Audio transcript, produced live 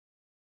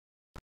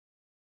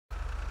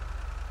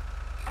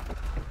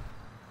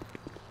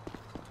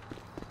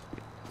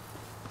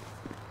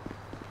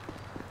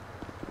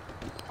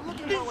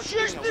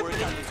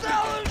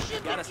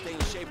Gotta stay in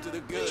shape to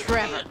the good.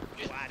 Trevor,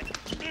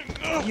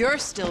 you're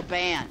still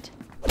banned.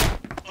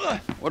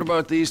 What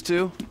about these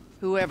two?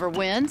 Whoever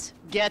wins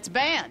gets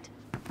banned.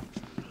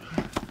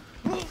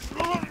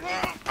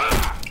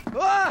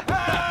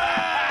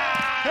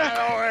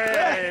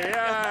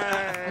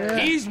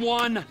 He's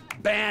one.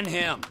 Ban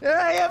him.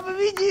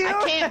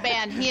 I can't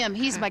ban him.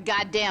 He's my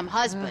goddamn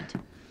husband.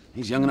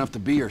 He's young enough to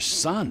be your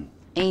son.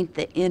 Ain't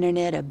the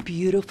internet a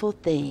beautiful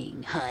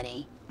thing,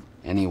 honey?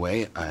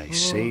 Anyway, I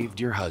saved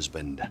your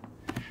husband.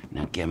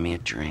 Now give me a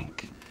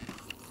drink.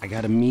 I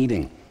got a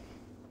meeting.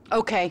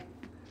 Okay,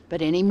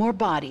 but any more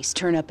bodies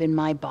turn up in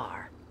my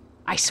bar,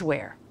 I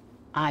swear,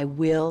 I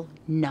will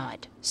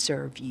not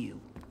serve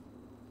you.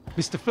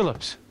 Mr.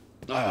 Phillips.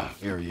 Ah,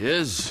 here he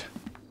is.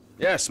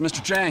 Yes,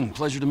 Mr. Chang,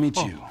 pleasure to meet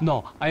you.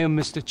 No, I am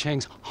Mr.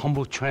 Chang's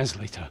humble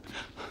translator.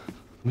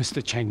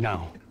 Mr. Chang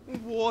now.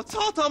 我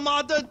操他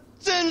妈的，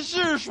真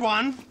是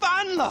爽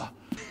翻了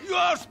You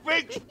all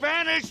speak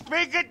Spanish,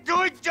 speak it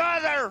to each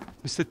other!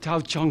 Mr. Tao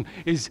Chung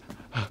is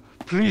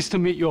pleased to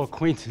meet your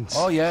acquaintance.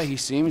 Oh, yeah, he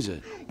seems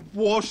it.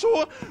 我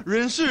说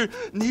人事，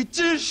你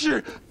真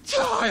是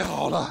太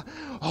好了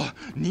哦！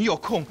你有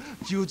空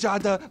就加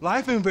的来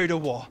分为的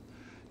我，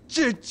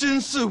这真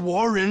是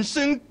我人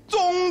生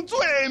中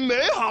最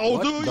美好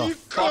的 What 一 the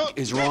刻。 fuck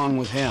is wrong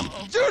with him?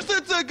 就是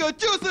这个，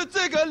就是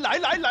这个，来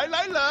来来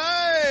来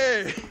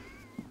来。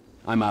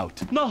 I'm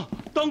out. No,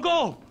 don't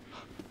go!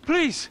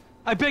 Please,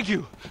 I beg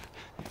you.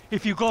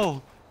 If you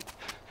go,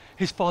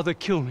 his father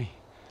kill me.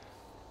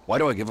 Why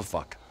do I give a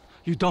fuck?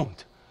 You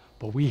don't.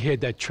 But we hear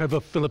that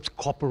Trevor Phillips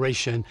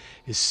Corporation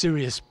is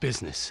serious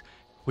business.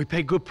 We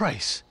pay good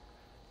price.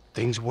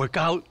 Things work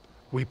out,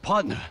 we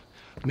partner,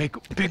 make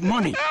big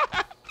money.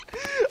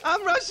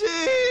 I'm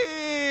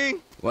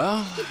rushing.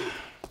 Well,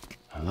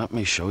 let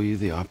me show you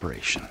the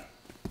operation.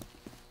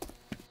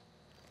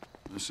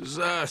 This is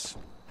us.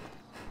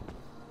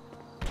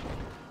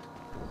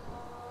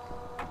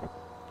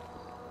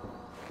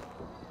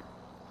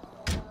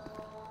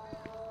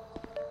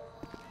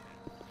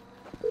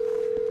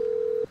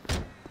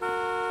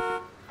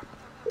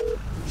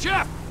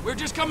 Chef, we're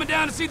just coming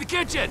down to see the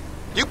kitchen.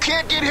 You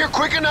can't get here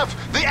quick enough!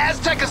 The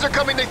Aztecas are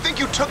coming! They think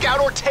you took out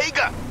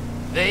Ortega!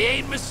 They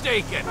ain't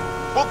mistaken.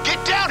 Well,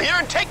 get down here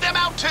and take them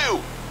out too!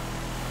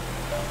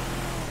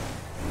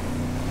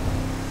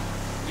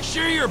 You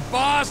sure your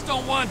boss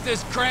don't want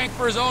this crank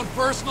for his own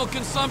personal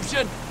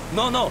consumption?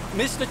 No,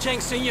 Mr.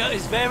 Chang Sr.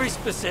 is very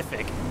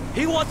specific.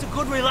 He wants a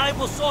good,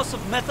 reliable source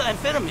of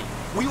methamphetamine.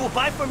 We will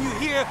buy from you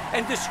here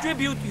and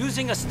distribute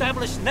using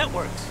established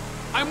networks.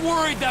 I'm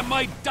worried that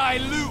might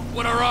dilute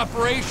what our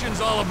operation's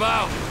all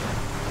about.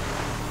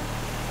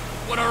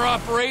 What our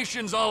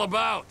operation's all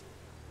about.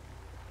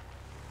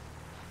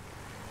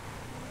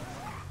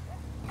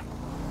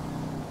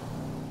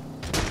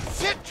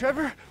 Shit,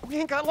 Trevor, we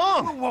ain't got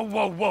long.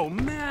 Whoa,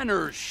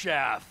 manners,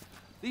 chef.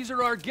 These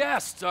are our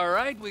guests, all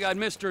right? We got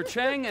Mr.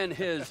 Chang and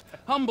his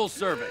humble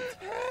servant.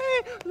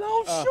 Hey,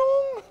 Lao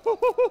Shung.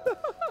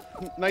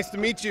 Nice to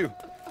meet you.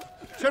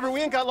 Trevor,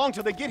 we ain't got long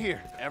till they get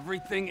here.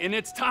 Everything in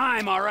its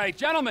time, all right.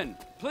 Gentlemen,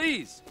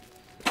 please.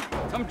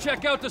 Come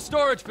check out the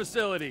storage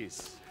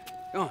facilities.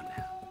 Go on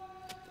now.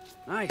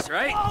 Nice,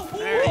 right?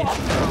 There you go.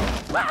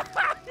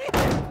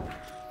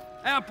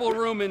 Ample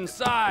room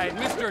inside.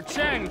 Mr.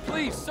 Chang,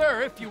 please,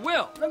 sir, if you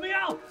will. Let me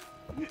out!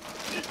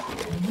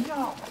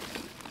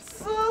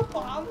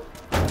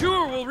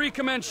 Tour will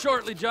recommence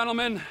shortly,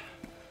 gentlemen.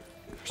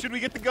 Should we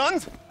get the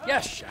guns?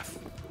 Yes, chef.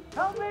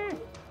 Help me!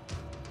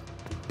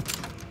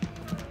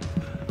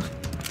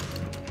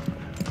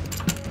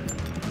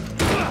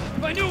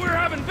 If I knew we were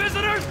having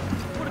visitors,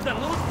 would have done a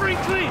little spring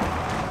clean.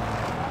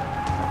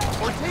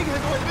 Ortega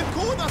has always been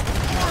cool enough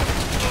before.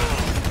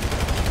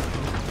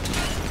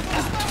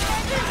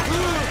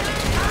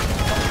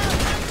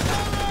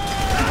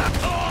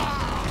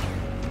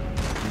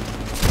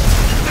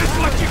 This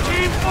what you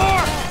came for?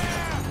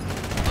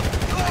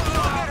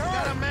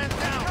 Got a man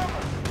down!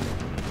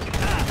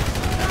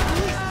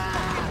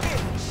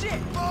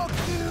 Shit! Fuck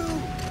you!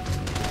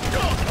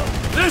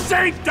 This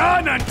ain't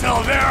done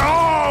until they're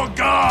all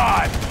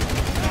gone!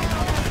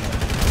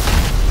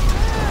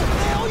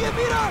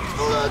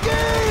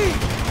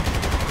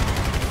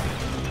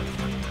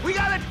 We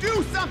gotta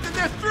do something!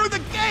 They're through the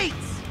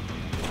gates!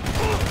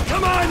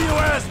 Come on, you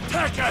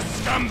Azteca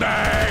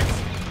scumbags!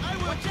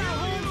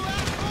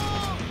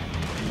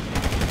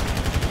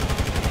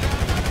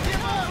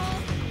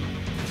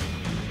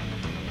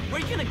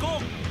 Where you gonna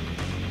go?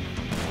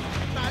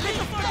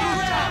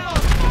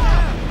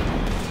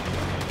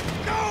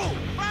 Go!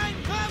 Find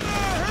cover!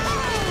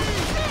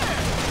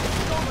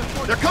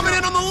 They're coming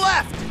in on the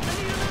left!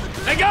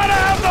 They gotta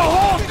have the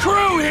whole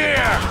crew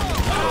here!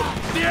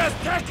 The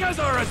Aztecas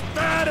are as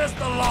bad as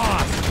the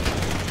Lost!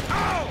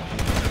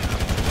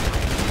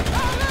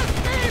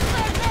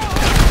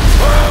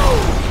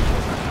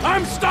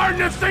 I'm starting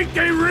to think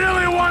they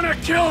really want to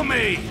kill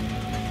me!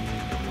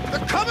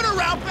 They're coming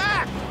around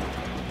back!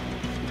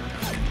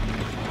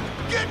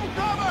 Get in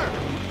cover!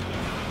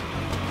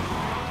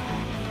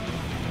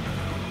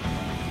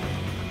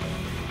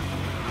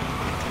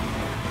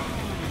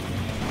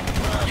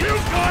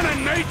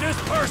 treat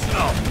this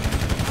personal!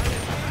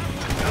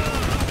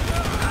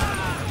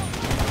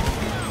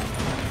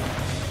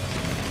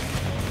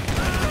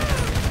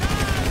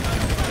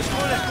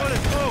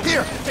 Let's go.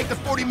 Here, take the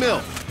 40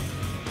 mil.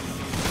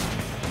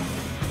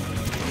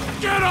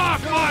 Get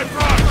off my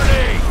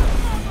property!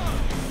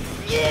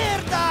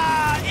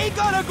 Mierda! He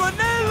got a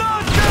grenade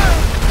launcher!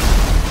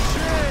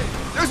 Shit!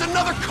 There's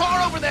another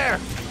car over there!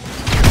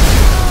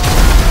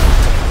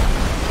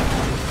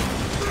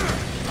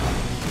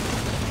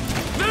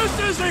 This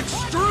is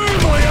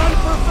extremely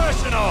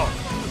unprofessional!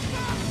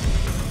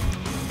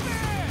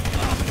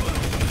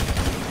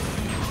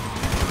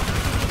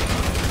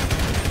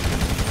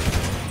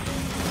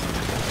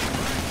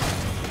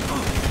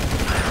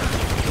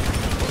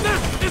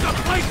 This is a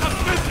place of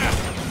business!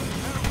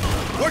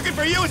 Working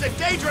for you is a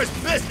dangerous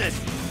business!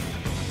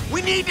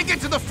 We need to get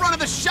to the front of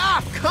the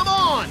shop! Come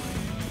on!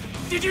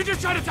 Did you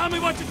just try to tell me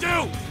what to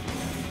do?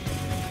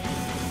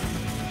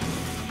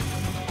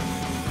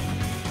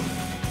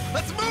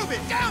 Let's move it!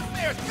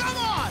 Downstairs! Come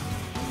on!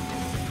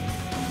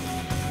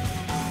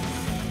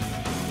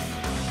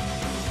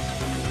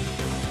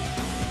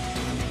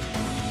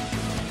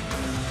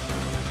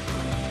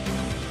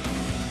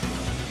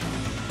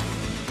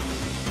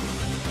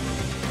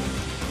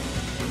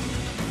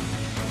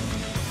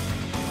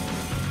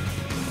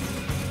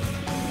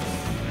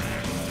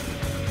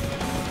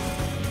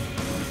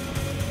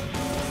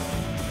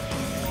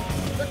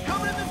 They're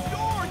coming in the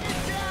door! Get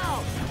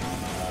down!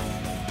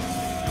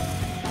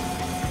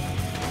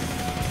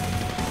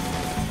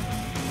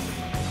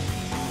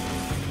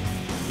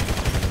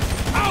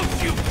 Out,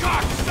 you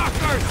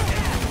cocksuckers!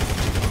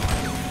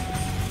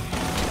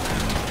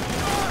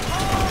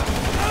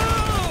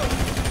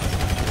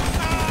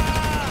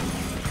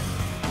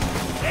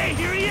 Hey,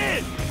 here he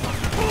is!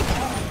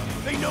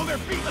 They know they're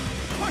beating us!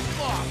 Push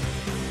them off!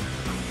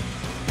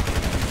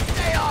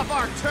 Stay off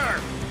our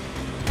turf!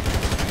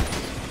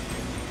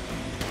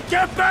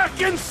 Get back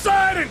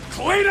inside and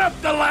clean up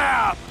the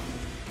lab!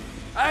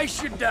 I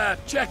should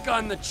check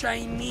on the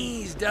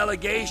Chinese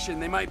delegation.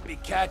 They might be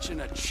catching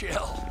a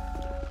chill.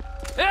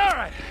 Yeah, all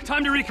right,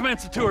 time to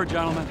recommence the tour,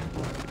 gentlemen.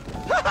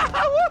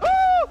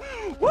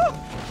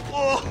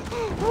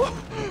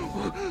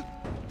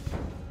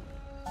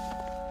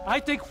 I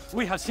think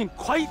we have seen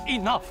quite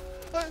enough.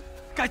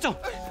 改正，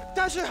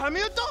但是还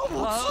没有到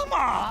5次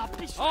嘛。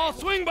 I'll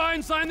swing by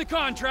and sign the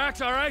contracts,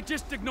 all right?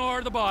 Just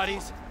ignore the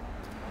bodies.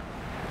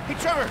 Hey,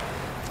 Trevor!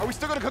 Are we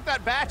still gonna cook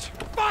that batch?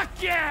 Fuck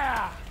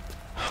yeah!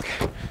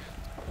 Okay.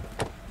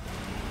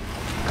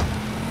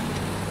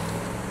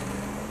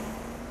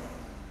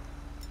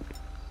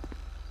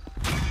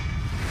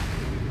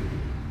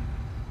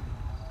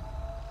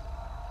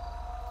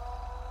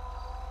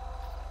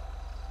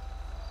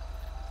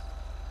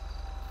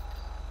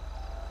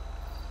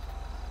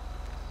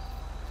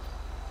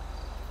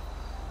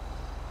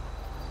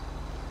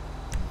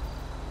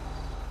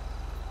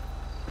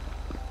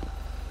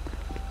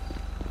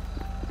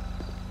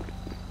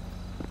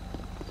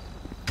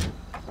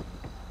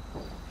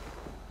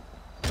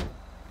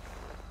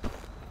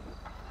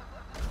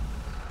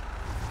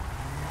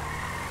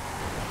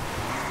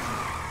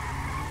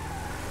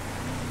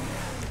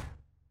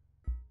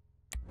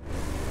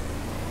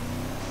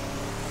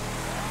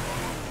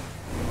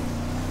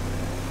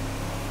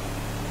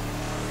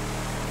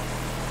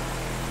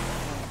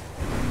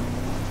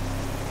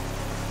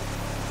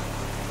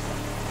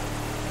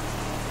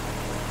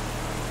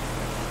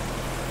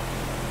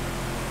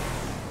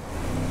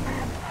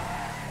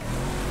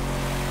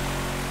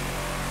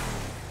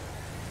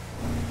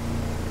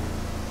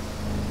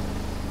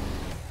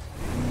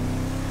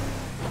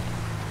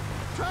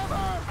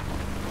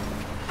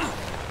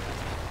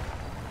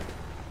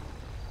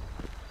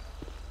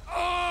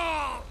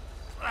 Oh,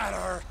 that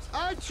hurt.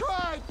 I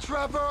tried,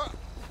 Trevor.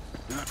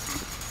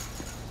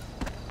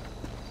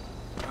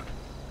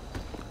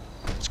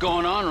 What's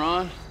going on,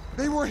 Ron?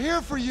 They were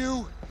here for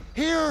you.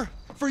 Here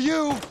for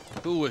you.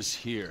 Who was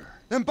here?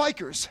 Them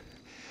bikers.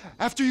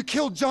 After you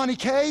killed Johnny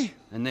K.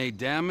 And they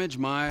damage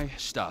my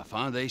stuff,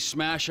 huh? They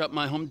smash up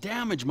my home,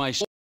 damage my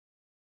soul.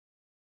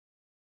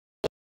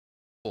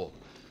 Look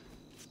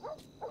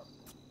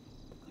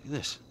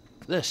at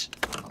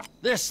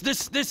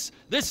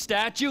this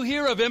statue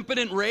here of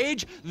impotent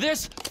rage,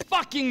 this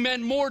fucking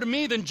meant more to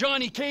me than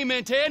Johnny K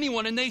meant to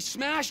anyone, and they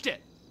smashed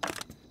it.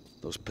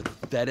 Those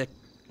pathetic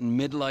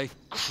midlife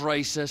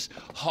crisis,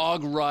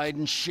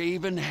 hog-riding,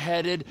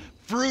 shaven-headed,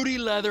 fruity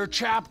leather,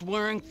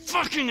 chapped-wearing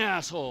fucking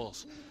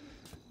assholes.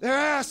 They're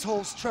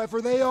assholes,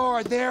 Trevor. They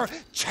are. They're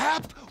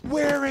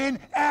chap-wearing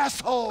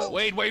assholes.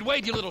 Wait,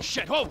 you little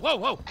shit.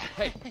 Whoa.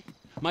 Hey,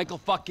 Michael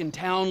fucking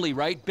Townley,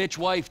 right? Bitch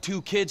wife,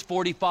 2 kids,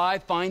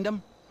 45. Find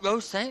him.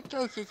 Los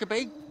Santos is a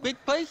big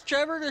place,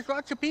 Trevor. There's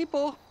lots of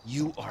people.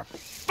 You are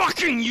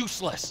fucking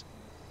useless.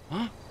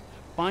 Huh?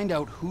 Find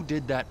out who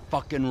did that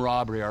fucking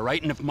robbery, all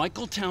right? And if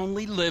Michael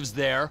Townley lives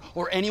there,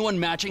 or anyone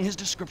matching his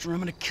description, I'm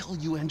gonna kill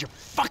you and your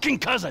fucking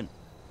cousin.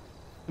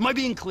 Am I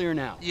being clear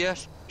now?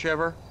 Yes,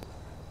 Trevor.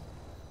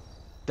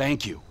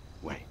 Thank you.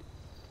 Wait.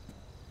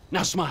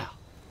 Now smile.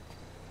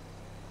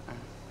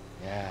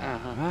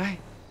 Yeah, right?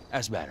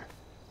 That's better.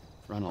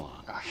 Run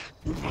along.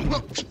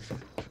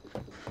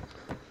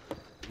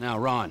 Now,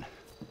 Ron,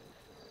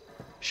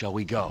 shall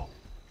we go?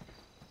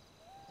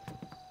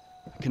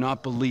 I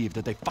cannot believe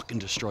that they fucking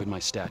destroyed my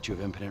statue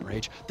of impotent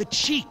rage. The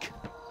cheek!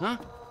 Huh?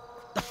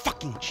 The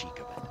fucking cheek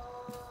of it.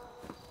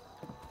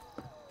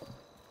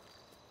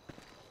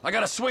 I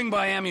gotta swing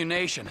by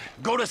ammunition.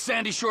 Go to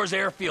Sandy Shores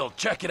Airfield,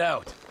 check it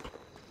out.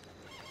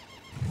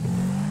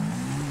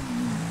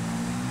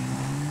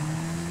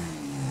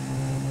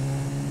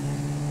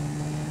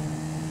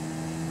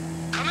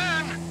 Come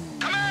in!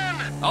 Come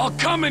in! I'll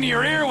come in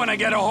your ear when I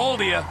get a hold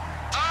of you.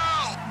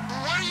 Oh,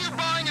 what are you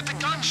buying at the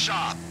gun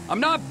shop? I'm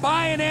not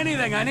buying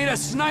anything. I need a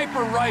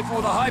sniper rifle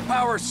with a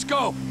high-power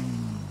scope.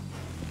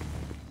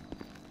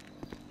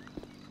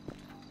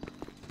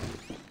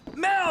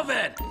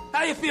 Melvin!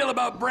 How you feel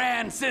about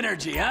brand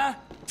synergy, huh?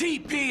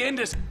 TP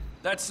Indus...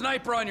 That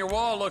sniper on your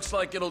wall looks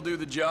like it'll do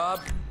the job.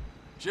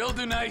 She'll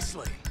do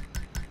nicely.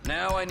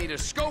 Now I need a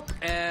scope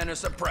and a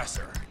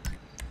suppressor.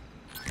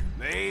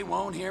 They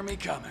won't hear me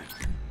coming.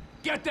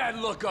 Get that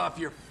look off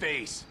your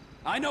face.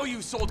 I know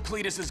you sold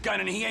Cletus his gun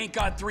and he ain't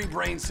got 3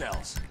 brain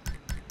cells.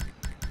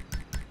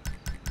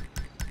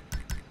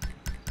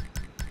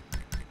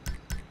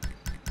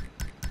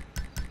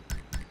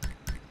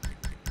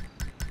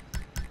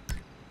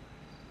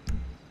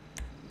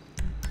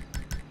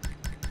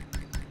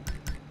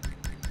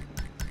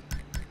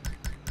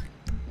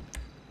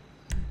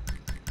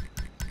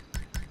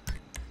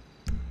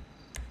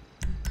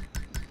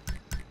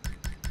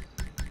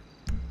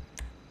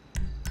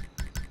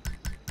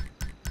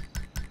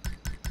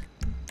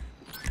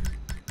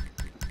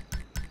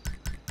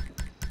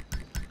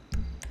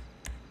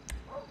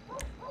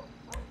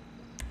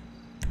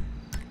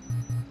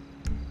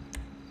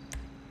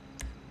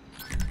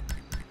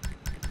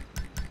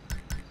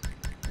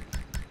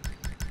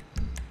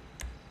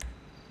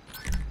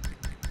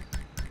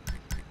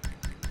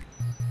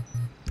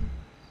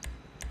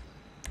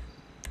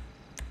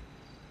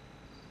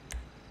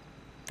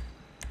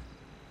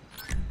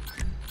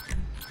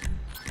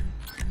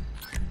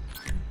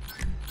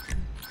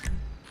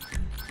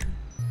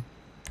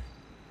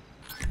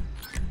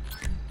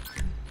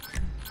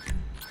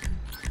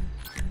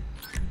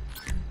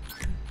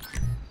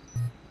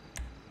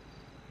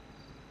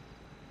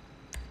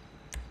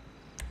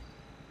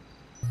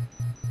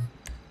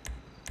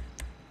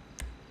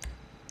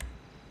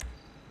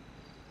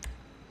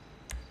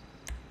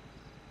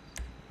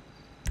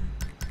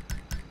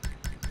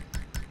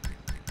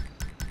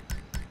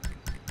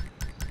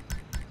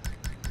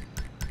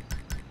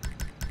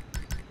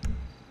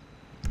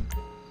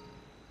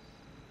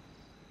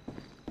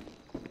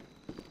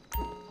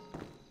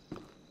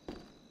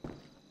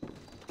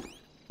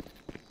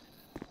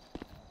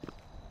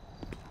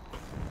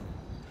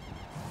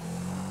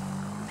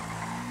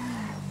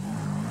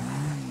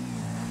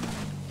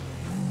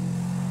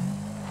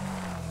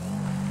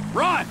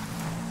 Run!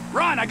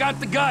 Run, I got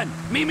the gun.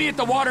 Meet me at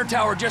the water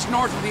tower just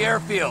north of the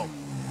airfield.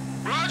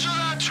 Roger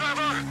that,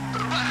 Trevor.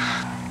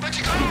 But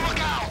you gotta look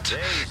out,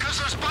 because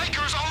there's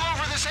bikers all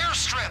over this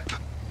airstrip.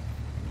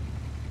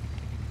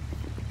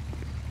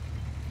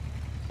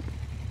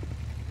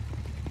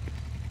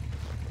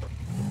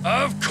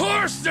 Of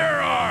course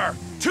there are!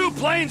 2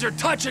 planes are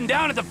touching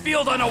down at the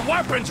field on a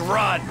weapons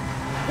run.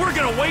 We're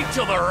gonna wait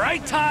till the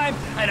right time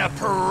and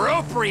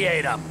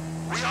appropriate them.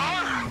 We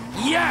are?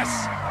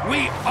 Yes,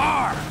 we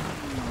are!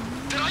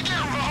 Did I get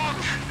it wrong?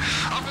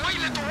 I'm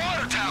waiting at the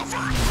water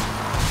tower.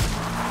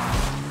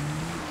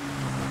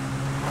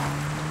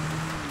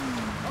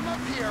 I'm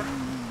up here.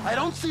 I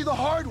don't see the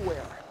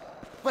hardware,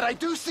 but I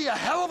do see a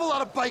hell of a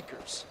lot of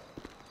bikers.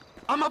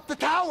 I'm up the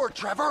tower,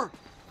 Trevor.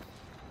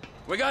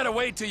 We gotta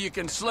wait till you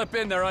can slip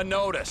in there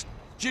unnoticed.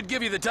 Should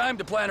give you the time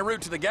to plan a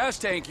route to the gas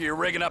tank you're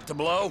rigging up to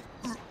blow.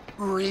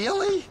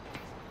 Really?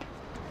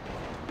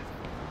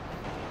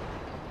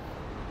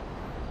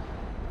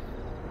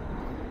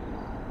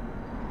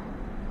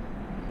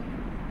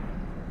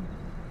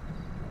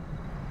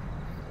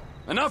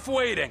 Enough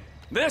waiting.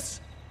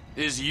 This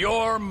is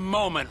your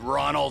moment,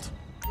 Ronald.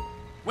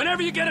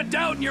 Whenever you get a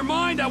doubt in your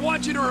mind, I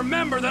want you to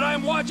remember that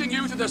I'm watching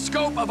you through the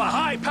scope of a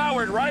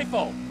high-powered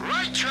rifle.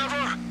 Right,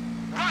 Trevor.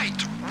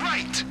 Right,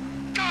 right.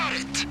 Got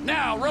it.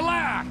 Now,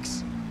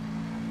 relax.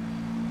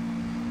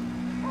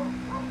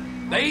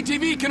 The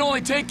ATV can only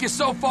take you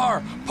so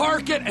far.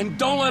 Park it and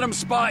don't let them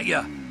spot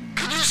you.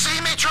 Can you see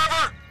me,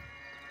 Trevor?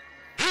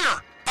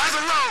 Here, by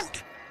the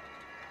road.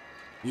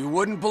 You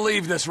wouldn't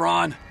believe this,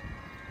 Ron.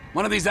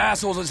 One of these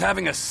assholes is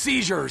having a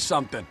seizure or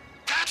something.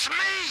 That's me!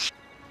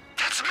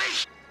 That's me!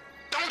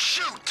 Don't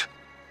shoot!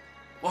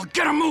 Well,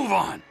 get a move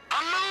on!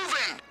 I'm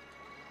moving!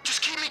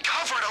 Just keep me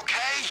covered,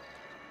 okay?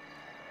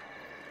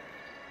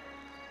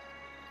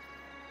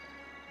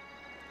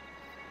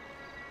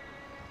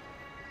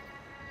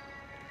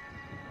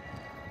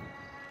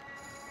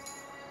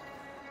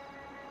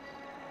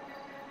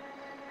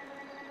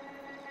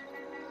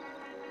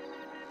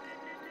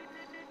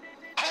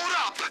 Hold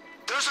up!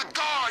 There's a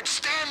guard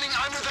standing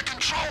under the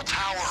control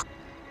tower!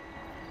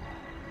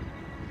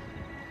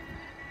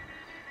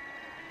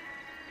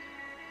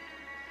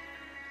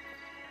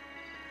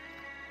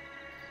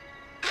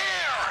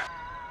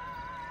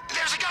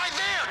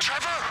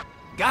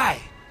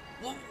 Guy?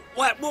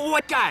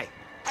 What guy?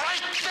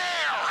 Right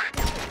there!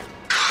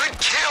 Good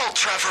kill,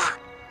 Trevor.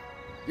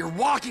 You're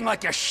walking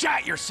like you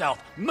shot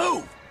yourself.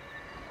 Move!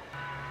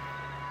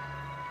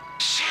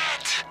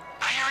 Shit!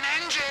 I hear an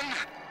engine!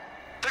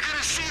 They're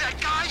gonna see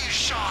that guy you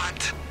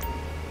shot!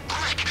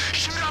 Quick,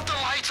 shoot out the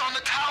lights on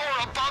the tower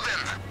above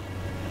him!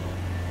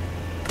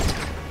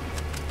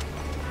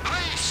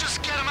 Please,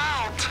 just get him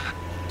out!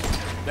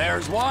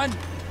 There's one.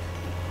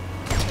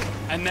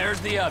 And there's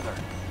the other.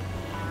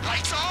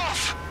 Lights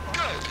off!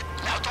 Good.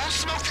 Now don't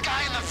smoke the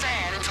guy in the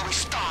van until he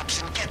stops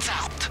and gets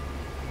out.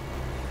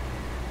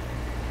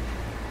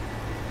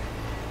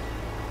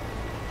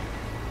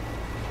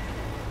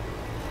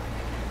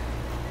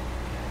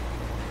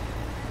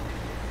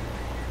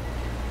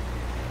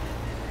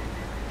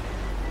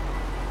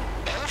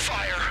 Hold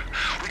fire.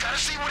 We gotta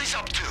see what he's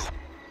up to.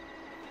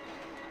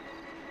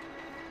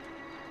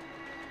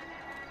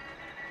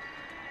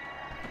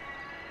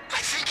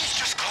 I think he's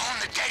just calling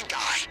the dead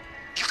guy.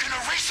 You can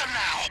erase him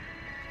now.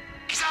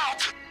 He's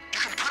out. You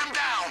can put him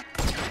down.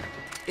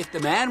 If the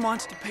man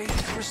wants to pay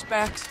his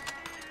respects...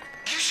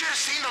 You should have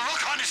seen the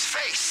look on his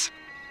face.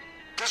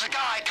 There's a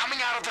guy coming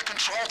out of the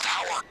control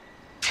tower.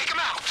 Take him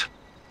out.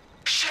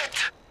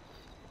 Shit.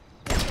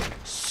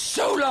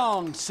 So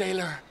long,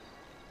 sailor.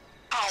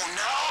 Oh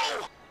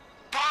no!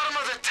 Bottom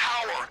of the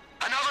tower.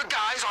 Another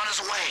guy's on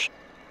his way.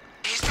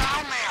 He's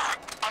down there,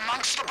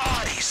 amongst the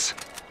bodies.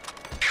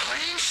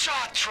 Clean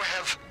shot,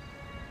 Trev.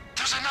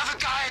 There's another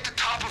guy at the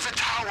top of the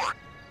tower.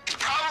 He's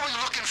probably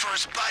looking for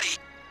his buddy.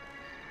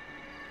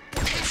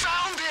 He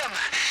found him!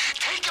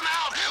 Take him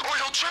out, or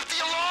he'll trip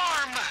the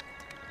alarm!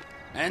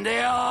 And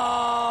they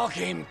all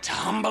came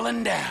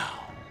tumbling down.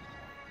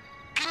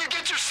 Can you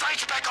get your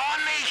sights back on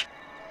me?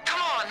 Come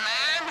on,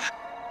 man!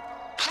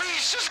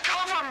 Please, just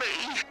cover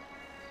me!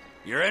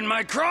 You're in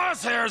my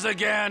crosshairs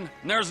again,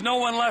 and there's no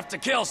one left to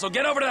kill, so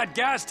get over to that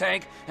gas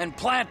tank and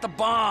plant the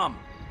bomb.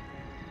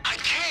 I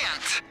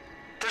can't!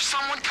 There's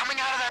someone coming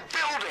out of that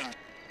building!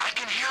 I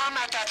can hear him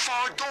at that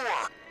far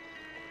door!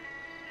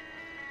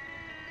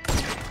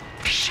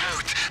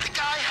 Shoot! The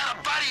guy had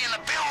a buddy in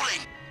the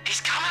building! He's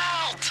coming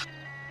out!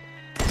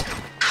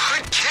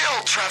 Good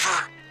kill,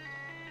 Trevor!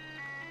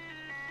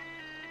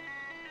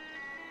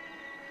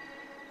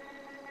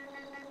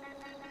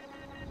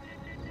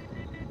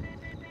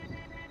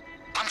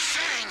 I'm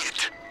fitting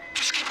it!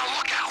 Just keep a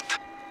lookout!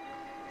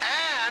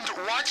 And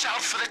watch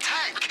out for the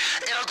tank!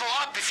 It'll go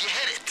up if you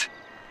hit it!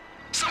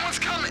 Someone's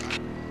coming!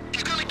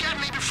 He's gonna get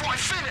me before I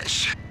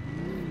finish!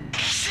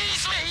 He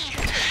sees me!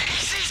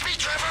 He sees me,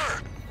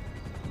 Trevor!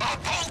 A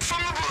bolt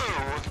from the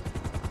blue!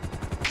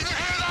 Can you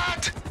hear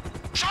that?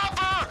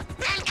 Chopper!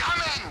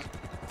 Incoming!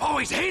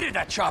 Always hated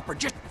that chopper.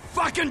 Just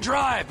fucking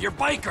drive. You're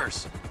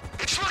bikers.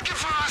 It's looking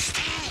for us,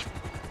 T!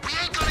 We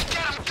ain't gonna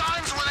get them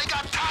guns when they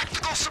got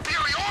tactical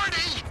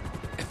superiority!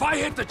 If I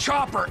hit the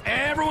chopper,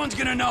 everyone's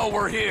gonna know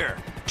we're here.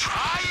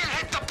 Try and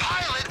hit the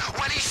pilot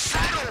when he's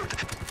settled!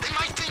 They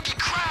might think he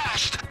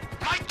crashed!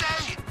 Might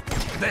they?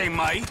 They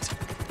might.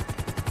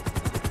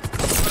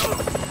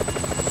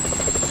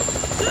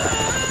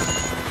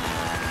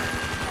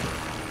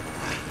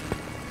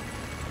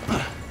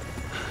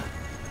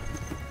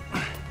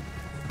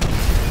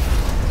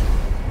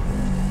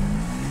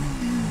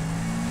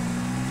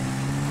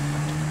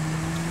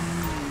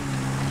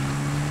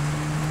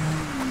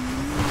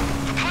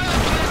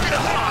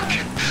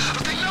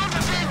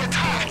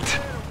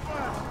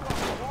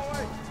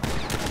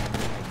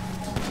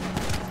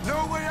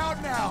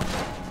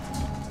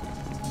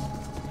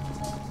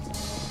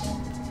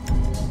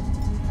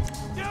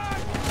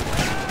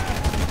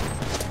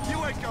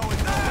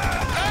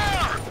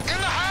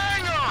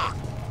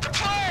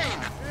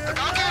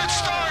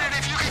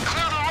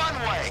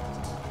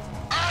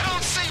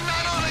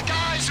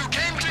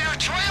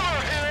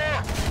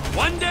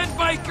 One dead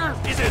biker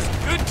is as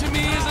good to me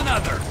as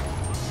another.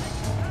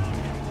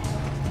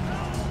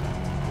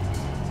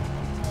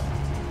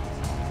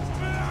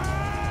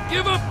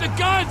 Give up the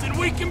guns and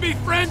we can be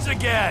friends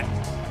again.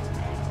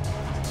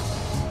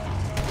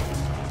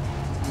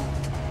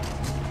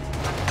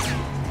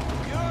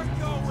 You're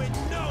going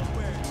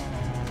nowhere.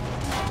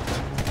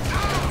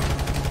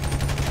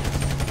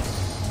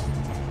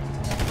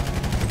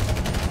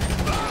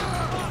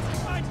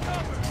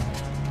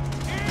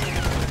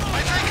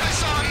 I think I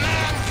saw a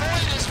man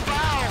void his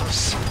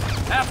bowels.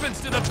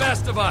 Happens to the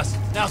best of us.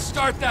 Now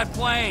start that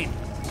plane.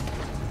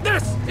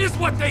 This is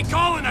what they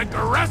call an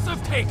aggressive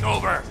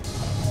takeover.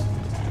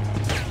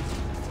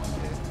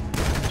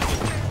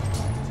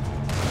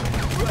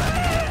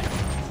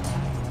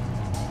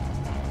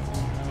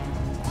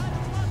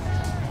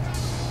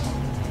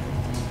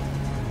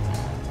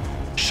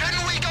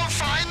 Shouldn't we go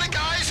find the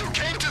guys who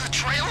came to the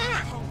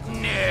trailer?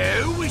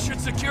 No, we should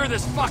secure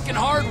this fucking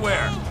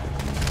hardware.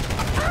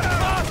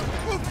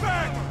 Move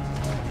back!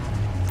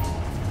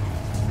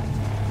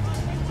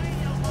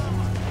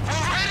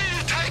 We're ready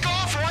to take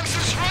off once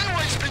this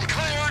runway's been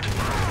cleared.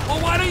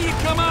 Well, why don't you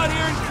come out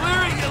here and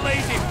clear it, you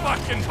lazy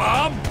fucking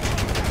bum?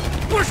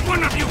 Which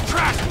one of you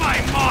crashed my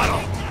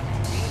model?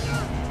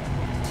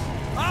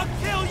 I'll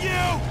kill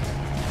you!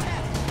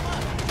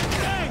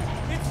 Hey!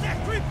 It's that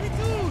creepy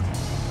dude!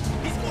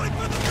 He's going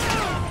for the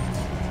ground!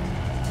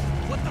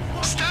 What the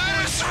fuck?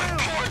 Status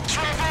report,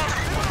 Trevor!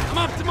 I'm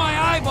up to my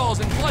eyeballs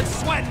in blood,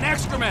 sweat, and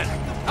excrement.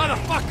 How the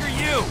fuck are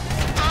you?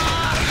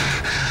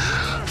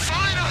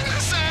 Fine on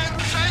this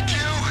end, thank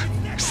you.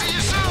 See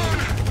you soon.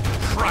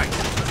 Christ.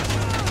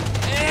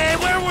 Hey,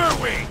 where were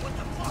we? What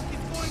the fuck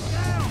is going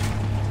down?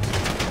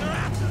 They're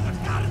after the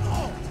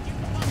cargo!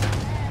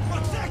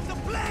 Protect the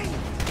plane!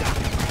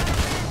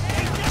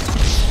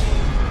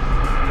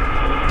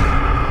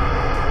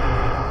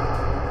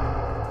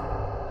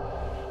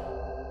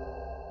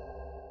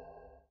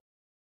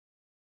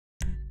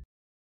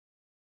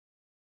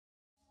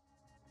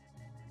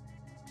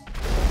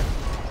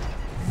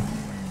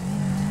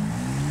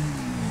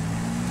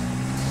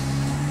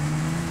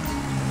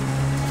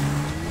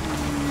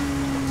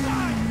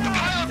 The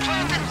pilot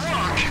plan didn't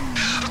work,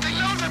 but they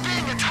know they're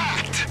being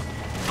attacked.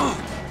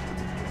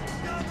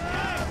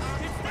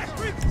 It's that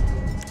creepy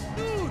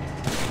dude!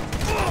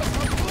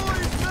 My boy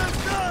is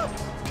messed up!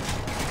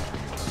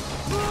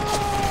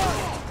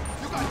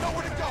 You got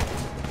nowhere to go!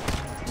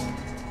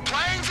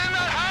 Plane's in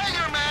that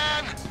hangar,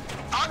 man.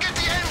 I'll get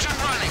the engine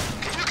running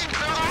if you can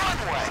clear the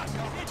runway.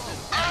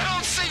 I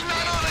don't see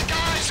none of the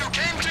guys who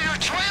came to your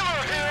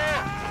trailer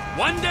here.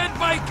 One dead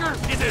biker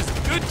is as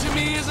good to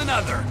me as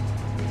another.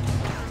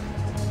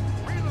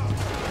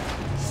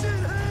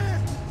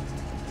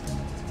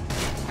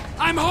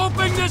 I'm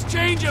hoping this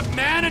change of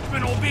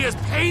management will be as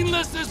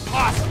painless as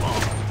possible.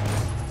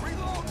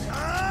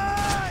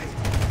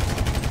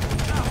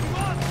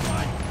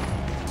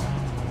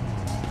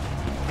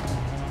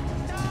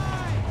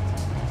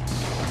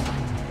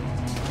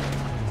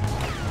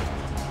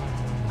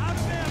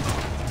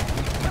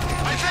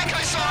 I think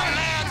I saw a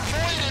man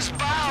void his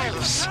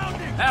bowels.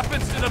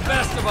 Happens to the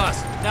best of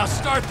us. Now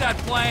start that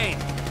plane.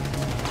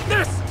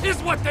 This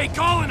is what they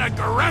call an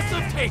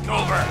aggressive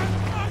takeover.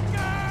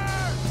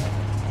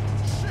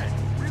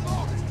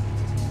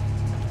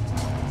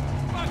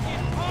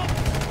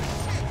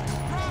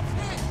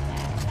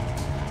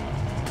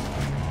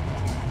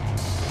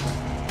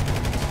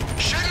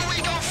 Shouldn't we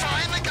go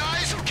find the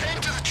guys who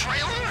came to the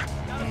trailer?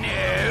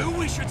 No,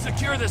 we should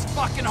secure this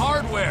fucking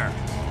hardware.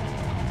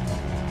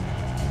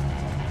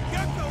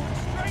 You're going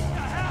straight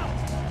to hell!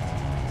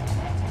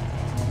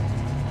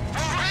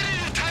 We're ready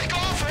to take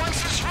off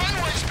once this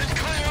runway's been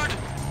cleared.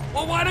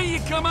 Well, why don't you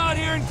come out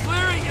here and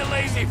clear it, you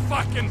lazy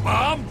fucking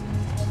bum?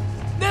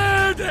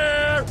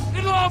 There!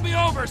 It'll all be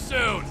over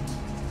soon.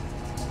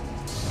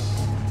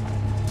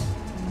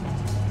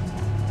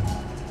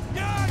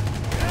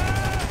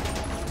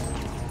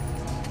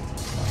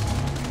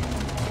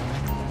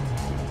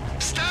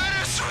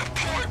 Status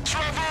report,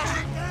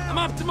 Trevor. I'm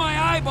up to my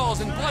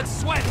eyeballs in blood,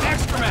 sweat, and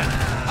excrement.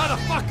 How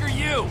the fuck are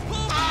you?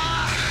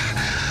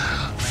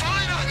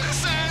 Fine on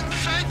this end,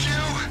 thank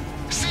you.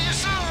 See you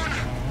soon.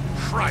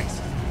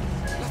 Christ.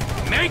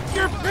 Make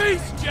your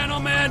peace,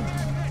 gentlemen!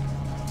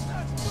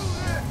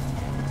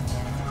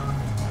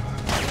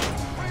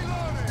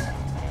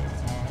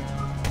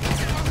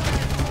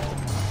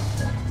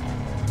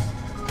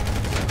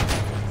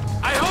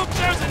 I hope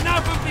there's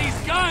enough of these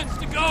guns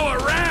to go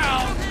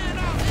around!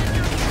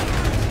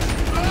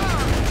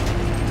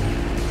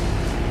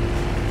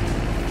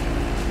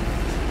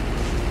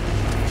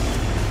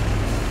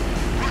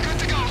 We're good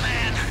to go,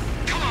 man.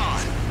 Come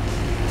on.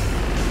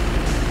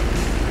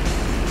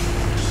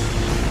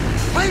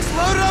 Plane's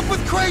loaded up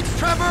with crates,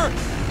 Trevor!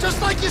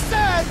 Just like you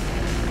said!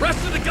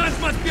 Rest of the guns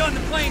must be on the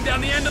plane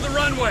down the end of the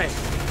runway.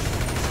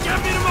 Get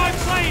me to my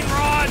plane,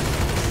 Ron!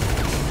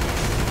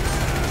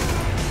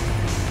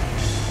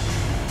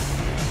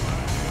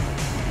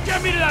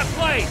 Get me to that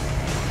plane!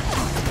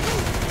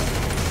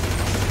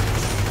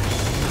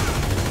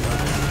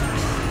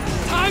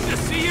 Time to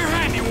see your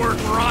handiwork,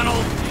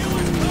 Ronald!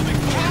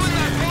 Blowing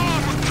that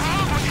bomb would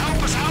probably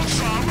help us out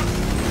some.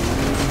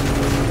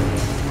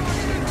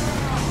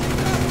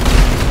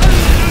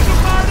 There's a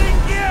parting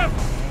gift!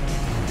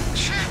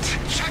 Shit,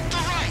 check the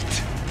right.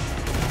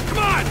 Come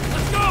on,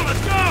 let's go,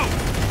 let's go!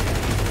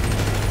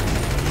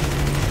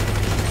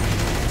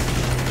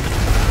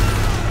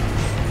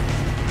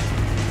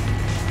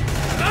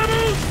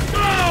 Vamos,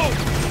 go!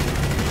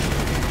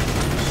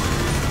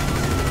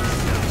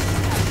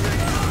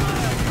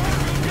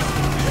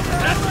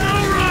 Let's go,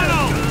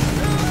 Ronald!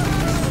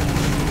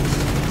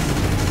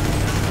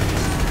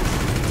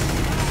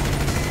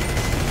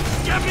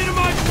 Get me to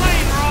my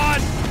plane,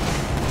 Ron!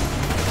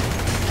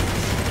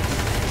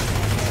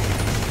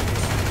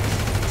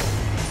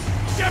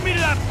 Get me to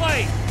that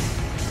plane!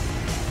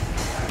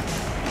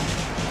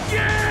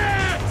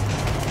 Yeah!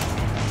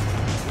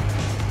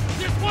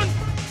 There's one...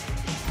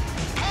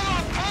 Pull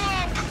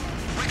up!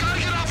 We gotta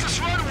get off this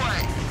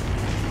runway.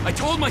 I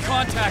told my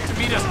contact to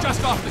meet us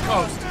just off the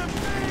coast.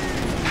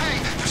 Hey,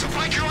 there's a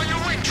biker on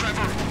your wing,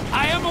 Trevor.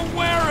 I am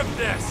aware of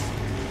this.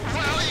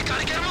 Well, you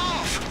gotta get him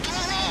off. Do a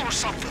roll or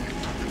something.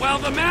 While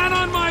the man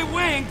on my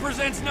wing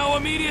presents no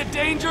immediate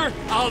danger,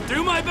 I'll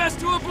do my best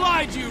to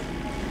oblige you.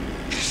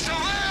 He's still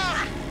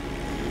there.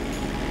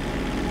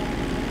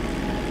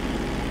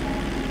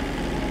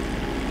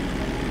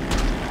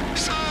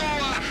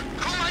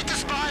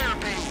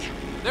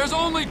 There's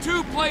only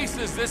two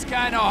places this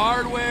kind of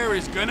hardware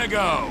is gonna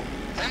go.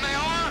 And they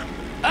are?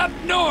 Up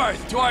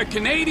north to our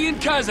Canadian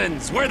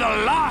cousins, where the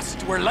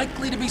lost were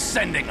likely to be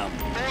sending them.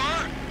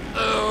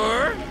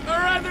 Or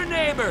our other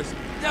neighbors,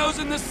 those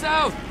in the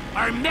south,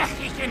 our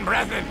Mexican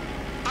brethren.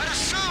 I'd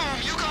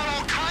assume you got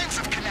all kinds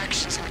of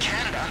connections in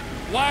Canada.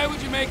 Why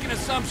would you make an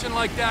assumption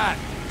like that?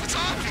 It's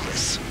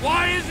obvious.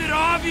 Why is it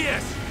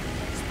obvious?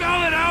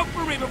 Spell it out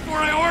for me before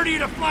I order you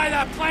to fly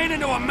that plane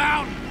into a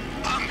mountain.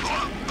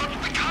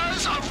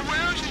 Because of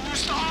where you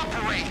used to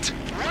operate.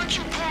 Weren't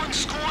you pulling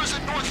scores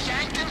at North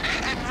Yankton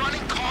and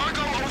running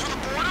cargo over the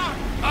border?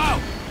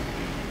 Oh,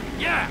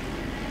 yeah.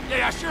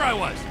 Yeah, sure I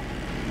was.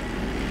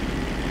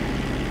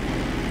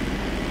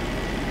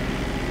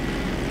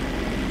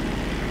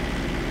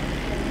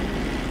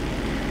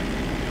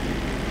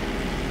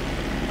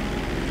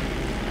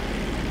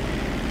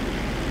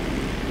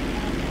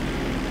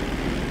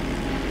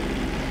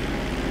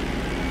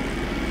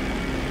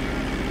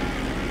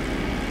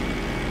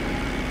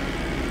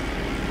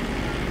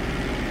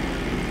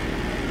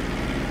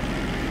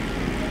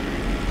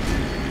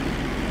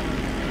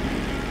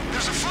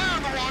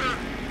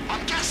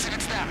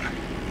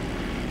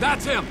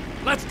 That's him.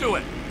 Let's do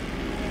it.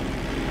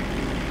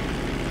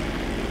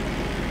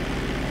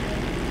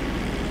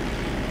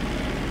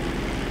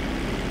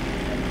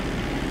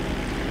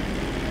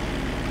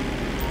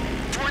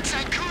 Fort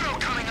Zancudo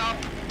coming up.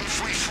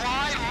 If we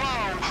fly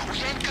low,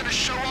 we ain't gonna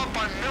show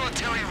up on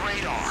military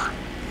radar.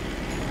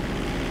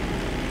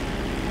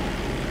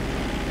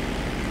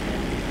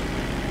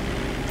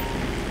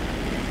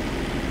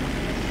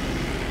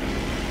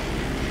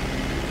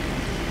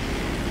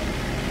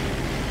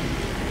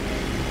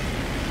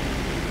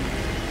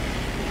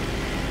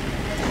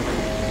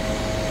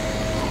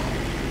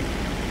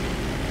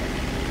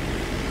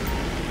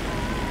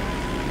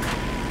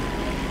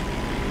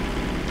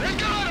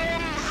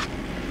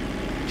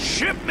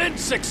 Shipment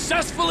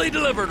successfully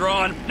delivered,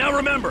 Ron. Now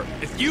remember,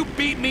 if you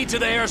beat me to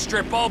the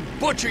airstrip, I'll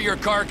butcher your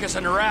carcass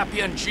and wrap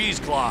you in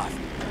cheesecloth.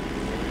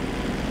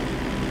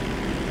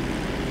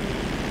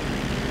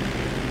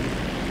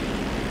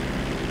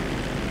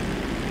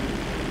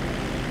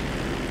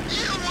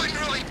 You wouldn't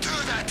really do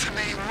that to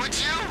me, would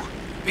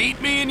you? Beat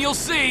me and you'll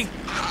see.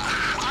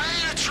 I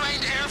ain't a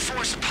trained Air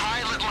Force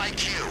pilot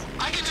like you.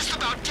 I can just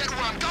about get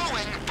where I'm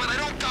going, but I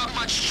don't got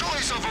much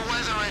choice over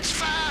whether it's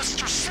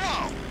fast or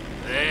slow.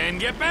 Then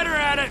get better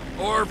at it,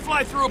 or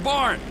fly through a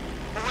barn.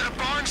 Or would a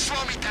barn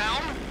slow me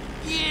down?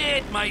 Yeah,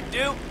 it might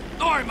do.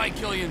 Or it might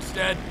kill you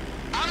instead.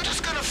 I'm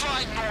just gonna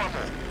fly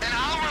normal, and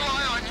I'll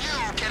rely on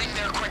you getting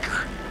there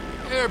quicker.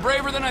 You're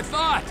braver than I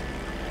thought.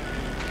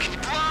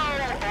 Keep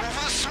low,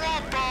 over the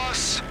swamp,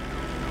 boss.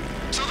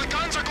 So the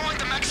guns are going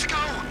to Mexico?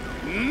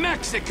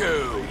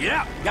 Mexico,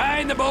 yeah. Guy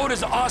in the boat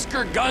is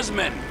Oscar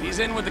Guzman. He's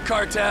in with the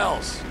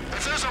cartels.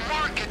 If there's a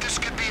market, this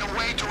could be a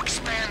way to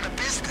expand the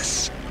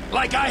business.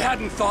 Like I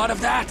hadn't thought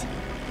of that.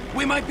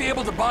 We might be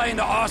able to buy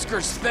into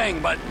Oscar's thing,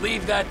 but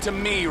leave that to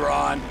me,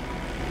 Ron.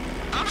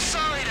 I'm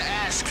sorry to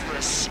ask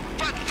this,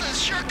 but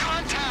does your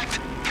contact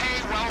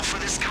pay well for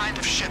this kind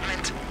of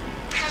shipment?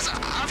 Because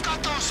I've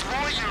got those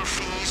lawyer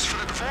fees for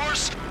the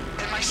divorce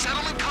and my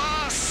settlement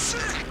costs.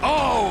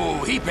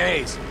 Oh, he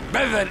pays.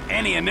 Better than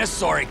any in this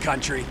sorry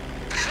country.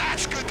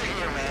 That's good to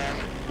hear, man.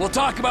 We'll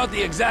talk about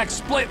the exact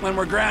split when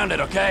we're grounded,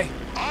 okay?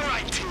 All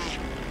right, T.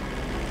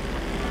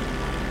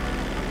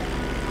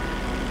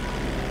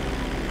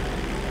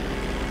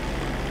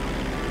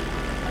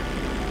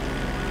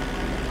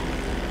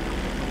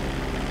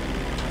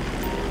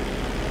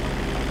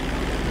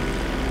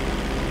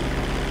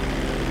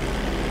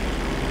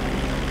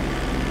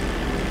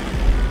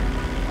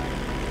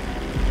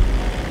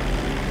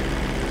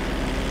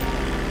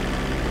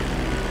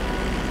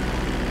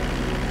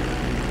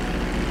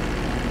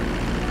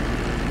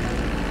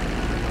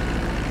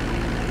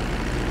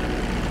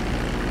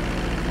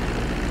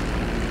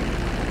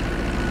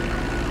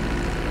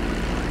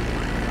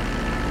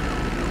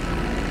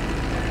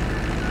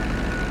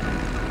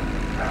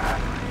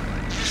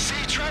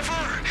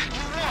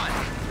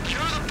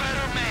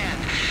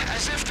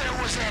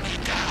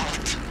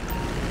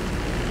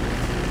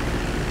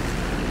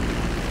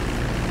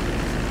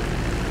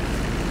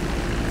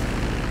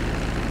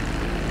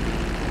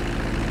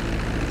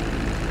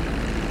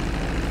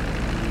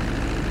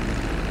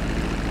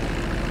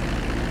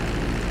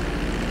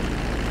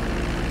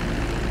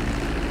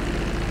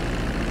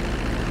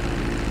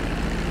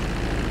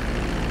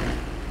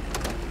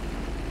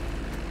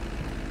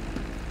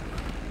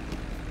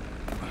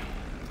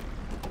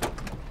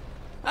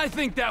 I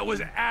think that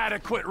was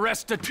adequate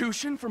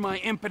restitution for my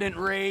impotent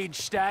rage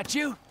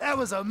statue. That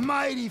was a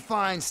mighty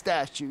fine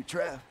statue,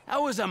 Trev.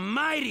 That was a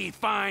mighty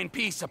fine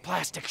piece of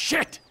plastic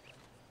shit.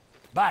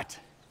 But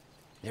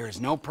there is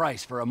no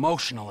price for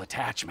emotional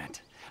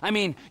attachment. I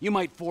mean, you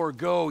might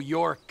forego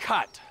your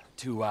cut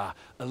to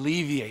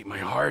alleviate my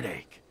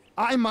heartache.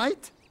 I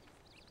might?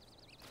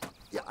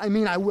 Yeah, I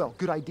mean, I will.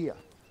 Good idea.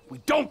 We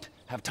don't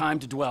have time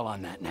to dwell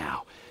on that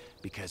now.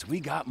 Because we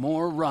got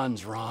more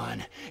runs,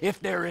 Ron. If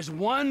there is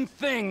one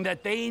thing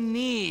that they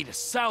need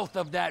south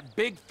of that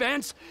big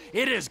fence,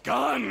 it is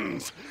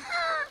guns!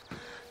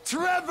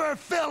 Trevor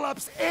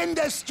Phillips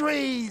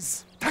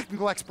Industries!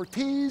 Technical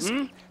expertise,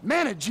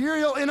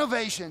 managerial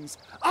innovations,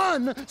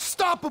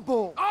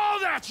 unstoppable! Oh,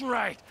 that's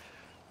right!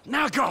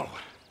 Now go!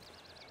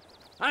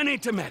 I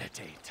need to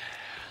meditate.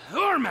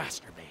 Or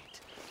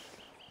masturbate.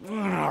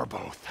 Or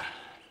both.